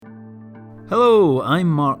Hello, I'm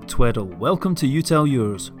Mark Tweddle. Welcome to You Tell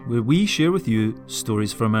Yours, where we share with you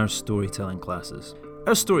stories from our storytelling classes.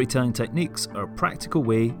 Our storytelling techniques are a practical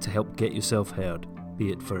way to help get yourself heard,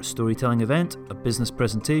 be it for a storytelling event, a business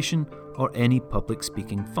presentation, or any public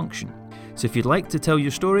speaking function. So if you'd like to tell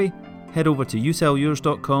your story, head over to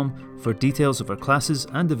youtellyours.com for details of our classes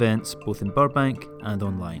and events both in Burbank and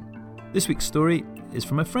online. This week's story is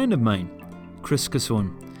from a friend of mine, Chris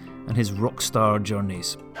Casson, and his rock star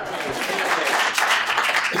journeys.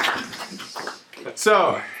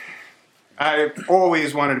 So, I've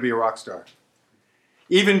always wanted to be a rock star.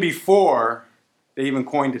 Even before they even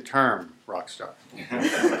coined the term rock star.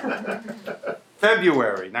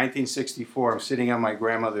 February 1964, I'm sitting on my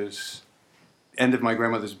grandmother's end of my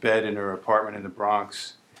grandmother's bed in her apartment in the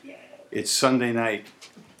Bronx. It's Sunday night,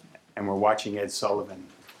 and we're watching Ed Sullivan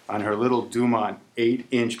on her little Dumont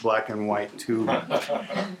 8-inch black and white tube,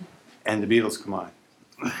 and the Beatles come on.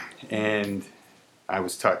 And I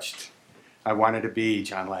was touched. I wanted to be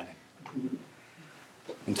John Lennon.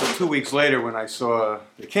 Until 2 weeks later when I saw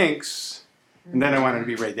the Kinks, and then I wanted to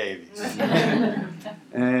be Ray Davies.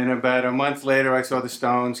 And about a month later I saw the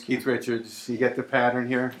Stones, Keith Richards. You get the pattern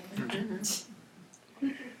here?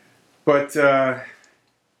 But I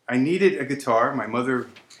needed a guitar. My mother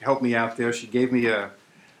helped me out there. She gave me a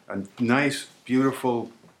nice,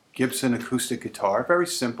 beautiful Gibson acoustic guitar, very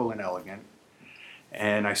simple and elegant.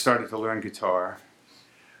 And I started to learn guitar.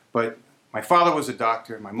 But my father was a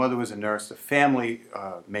doctor, my mother was a nurse. The family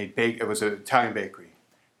it was an Italian bakery.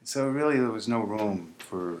 So really there was no room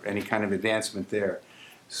for any kind of advancement there.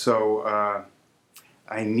 So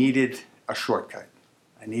I needed a shortcut.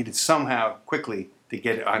 I needed somehow quickly to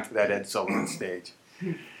get onto that Ed Sullivan stage.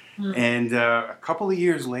 And a couple of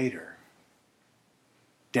years later,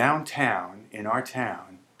 downtown in our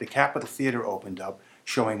town, the Capitol Theater opened up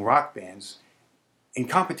showing rock bands in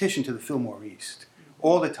competition to the Fillmore East.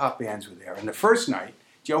 All the top bands were there. And the first night,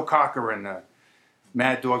 Joe Cocker and the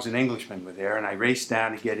Mad Dogs and Englishmen were there, and I raced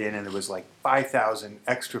down to get in, and there was like 5,000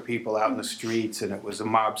 extra people out in the streets, and it was a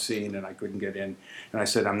mob scene, and I couldn't get in. And I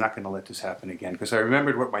said, I'm not going to let this happen again, because I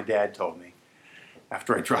remembered what my dad told me.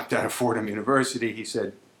 After I dropped out of Fordham University, he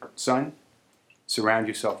said, son, surround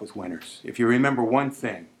yourself with winners. If you remember one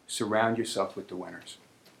thing, surround yourself with the winners.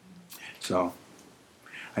 So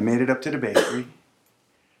I made it up to the bakery.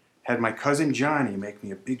 Had my cousin Johnny make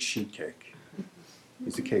me a big sheet cake.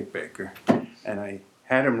 He's a cake baker. And I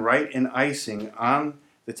had him write in icing on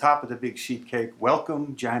the top of the big sheet cake,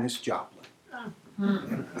 welcome Janis Joplin.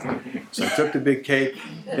 So I took the big cake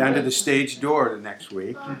down to the stage door the next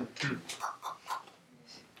week.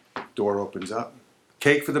 Door opens up.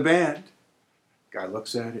 Cake for the band. Guy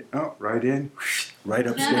looks at it. Oh, right in. Right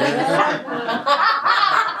upstairs.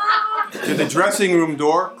 To the dressing room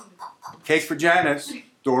door. Cake for Janis.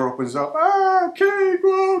 Door opens up. Ah, cake,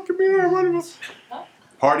 oh, come here. Wonderful.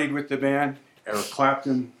 Partied with the band. Eric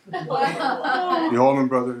Clapton. The Allman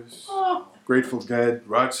Brothers. Grateful Dead.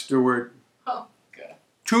 Rod Stewart.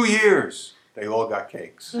 2 years. They all got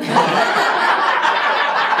cakes.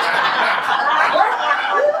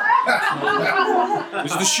 It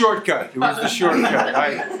was the shortcut.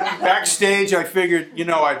 Backstage, I figured,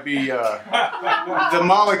 I'd be the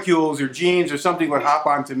molecules or genes or something would hop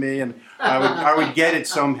onto me, and I would get it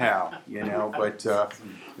somehow, But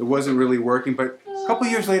it wasn't really working. But a couple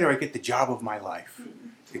of years later, I get the job of my life.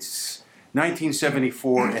 It's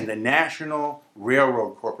 1974, and the National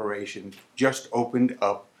Railroad Corporation just opened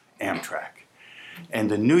up Amtrak, and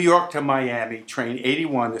the New York to Miami train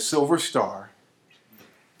 81, the Silver Star,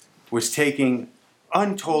 was taking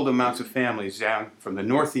untold amounts of families down from the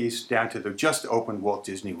Northeast down to the just opened Walt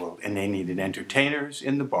Disney World, and they needed entertainers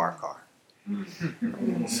in the bar car.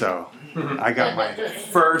 So I got my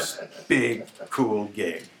first big, cool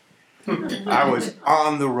gig. I was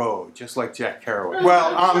on the road, just like Jack Kerouac.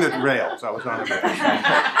 Well, on the rails. I was on the rails.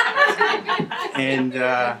 And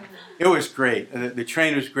it was great. The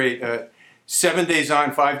train was great. 7 days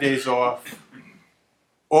on, 5 days off.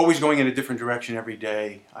 Always going in a different direction every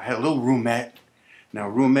day. I had a little roomette. Now,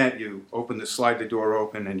 roomette, you slide the door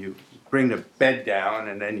open, and you bring the bed down,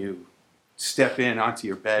 and then you step in onto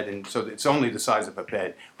your bed, and so it's only the size of a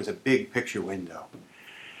bed with a big picture window.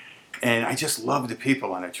 And I just loved the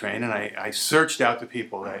people on a train, and I searched out the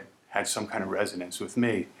people that had some kind of resonance with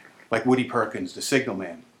me, like Woody Perkins, the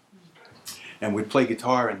signalman. And we'd play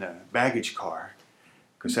guitar in the baggage car,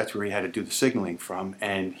 because that's where he had to do the signaling from.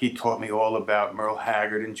 And he taught me all about Merle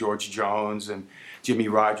Haggard and George Jones and Jimmy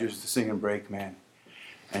Rogers, the singing brakeman.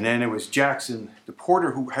 And then it was Jackson, the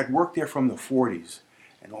porter, who had worked there from the 40s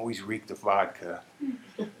and always reeked of vodka.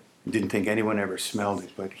 Didn't think anyone ever smelled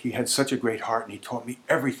it, but he had such a great heart, and he taught me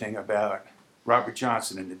everything about Robert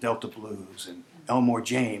Johnson and the Delta Blues, and Elmore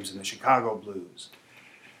James and the Chicago Blues.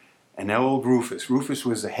 And old Rufus. Rufus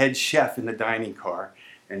was the head chef in the dining car,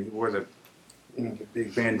 and he wore the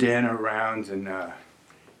big bandana around, and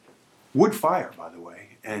wood fire, by the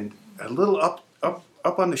way. And a little up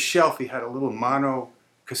on the shelf, he had a little mono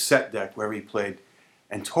cassette deck where he played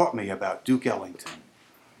and taught me about Duke Ellington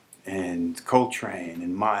and Coltrane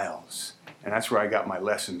and Miles. And that's where I got my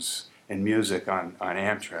lessons in music on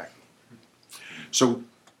Amtrak. So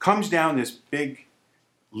comes down this big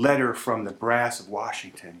letter from the brass of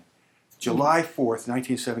Washington. July 4th,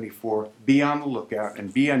 1974, be on the lookout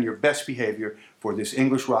and be on your best behavior for this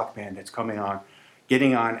English rock band that's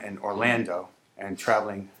getting on in Orlando and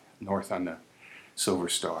traveling north on the Silver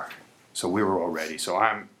Star. So we were all ready. So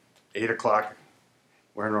I'm 8 o'clock,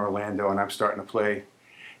 we're in Orlando, and I'm starting to play.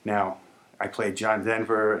 Now, I played John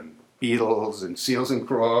Denver and Beatles and Seals and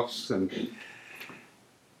Crofts. And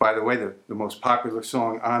by the way, the most popular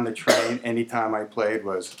song on the train anytime I played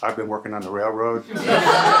was I've Been Working on the Railroad.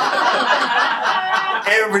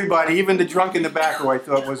 Everybody, even the drunk in the back who I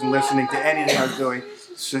thought wasn't listening to anything I was doing,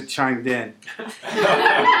 chimed in.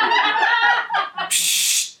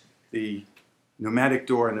 The pneumatic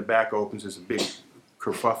door in the back opens, there's a big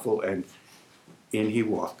kerfuffle, and in he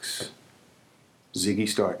walks, Ziggy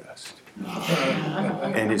Stardust.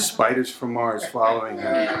 And his Spiders from Mars following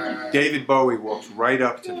him. David Bowie walks right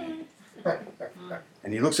up to me.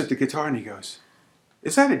 And he looks at the guitar and he goes,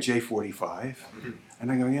 is that a J45?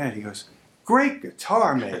 And I go, yeah. And he goes, great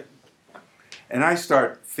guitar, mate. And I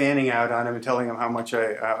start fanning out on him and telling him how much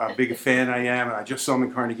how big a fan I am. And I just saw him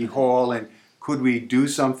in Carnegie Hall, and could we do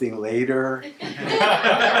something later?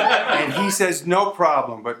 And he says, no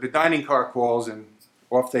problem. But the dining car calls, and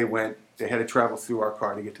off they went. They had to travel through our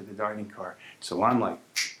car to get to the dining car. So I'm like,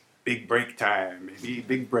 big break time, maybe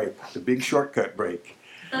big break, the big shortcut break.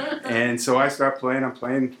 And so I start playing, I'm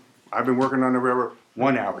playing, I've been working on the railroad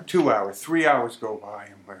 1 hour, 2 hours, 3 hours go by,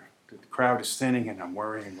 and the crowd is thinning, and I'm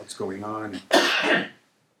worrying what's going on. The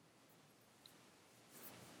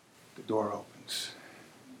door opens,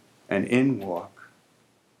 and in walk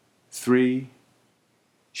 3,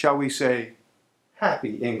 shall we say,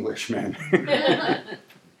 happy Englishmen.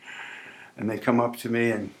 And they come up to me,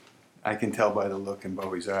 and I can tell by the look in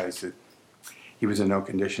Bowie's eyes that he was in no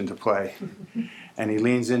condition to play. And he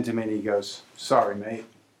leans into me and he goes, sorry, mate,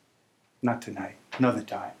 not tonight, another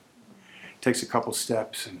time. Takes a couple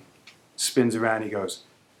steps and spins around. He goes,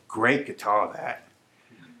 great guitar, that.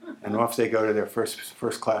 And off they go to their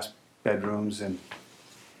first class bedrooms. And,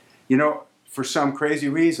 you know, for some crazy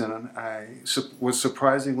reason, I was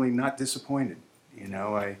surprisingly not disappointed. You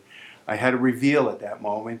know, I had a reveal at that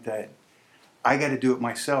moment that I got to do it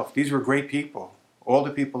myself. These were great people, all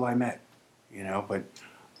the people I met, you know, but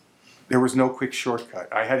there was no quick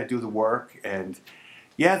shortcut. I had to do the work, and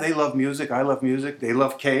yeah, they love music, I love music. They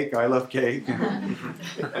love cake, I love cake.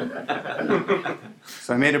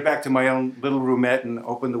 So I made it back to my own little roomette and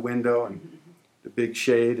opened the window and the big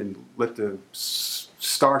shade and let the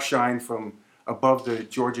starshine from above the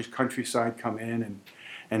Georgia countryside come in,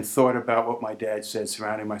 and thought about what my dad said,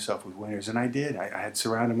 surrounding myself with winners. And I did. I had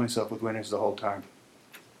surrounded myself with winners the whole time.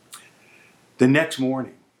 The next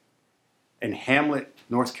morning, in Hamlet,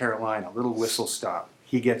 North Carolina, a little whistle stop,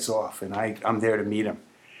 he gets off, and I'm there to meet him.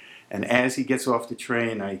 And as he gets off the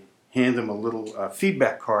train, I hand him a little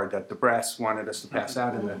feedback card that the brass wanted us to pass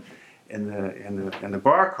out in the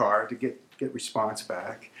bar car to get response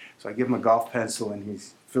back. So I give him a golf pencil, and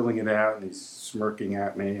he's filling it out, and he's smirking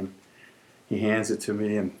at me. And he hands it to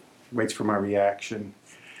me and waits for my reaction.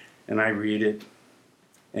 And I read it,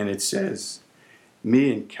 and it says,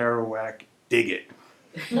 me and Kerouac dig it.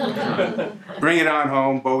 Bring it on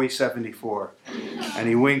home, Bowie 74. And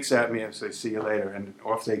he winks at me and says, see you later. And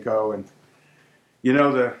off they go. And you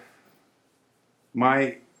know,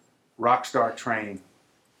 my rock star train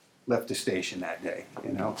left the station that day,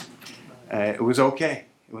 you know. It was okay.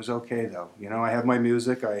 It was okay, though. You know, I have my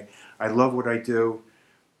music. I love what I do.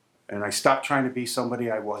 And I stopped trying to be somebody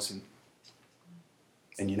I wasn't.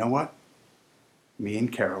 And you know what? Me and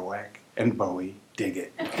Kerouac and Bowie dig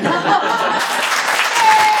it.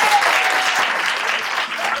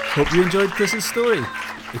 Hope you enjoyed Chris's story.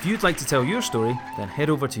 If you'd like to tell your story, then head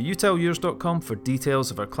over to youtellyours.com for details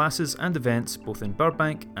of our classes and events both in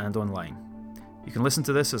Burbank and online. You can listen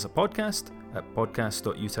to this as a podcast at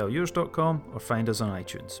podcast.youtellyyours.com or find us on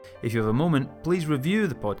iTunes. If you have a moment, please review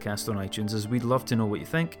the podcast on iTunes, as we'd love to know what you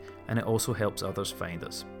think, and it also helps others find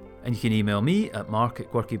us. And you can email me at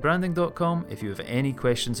mark@quirkybranding.com if you have any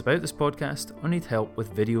questions about this podcast or need help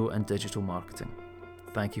with video and digital marketing.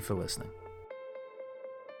 Thank you for listening.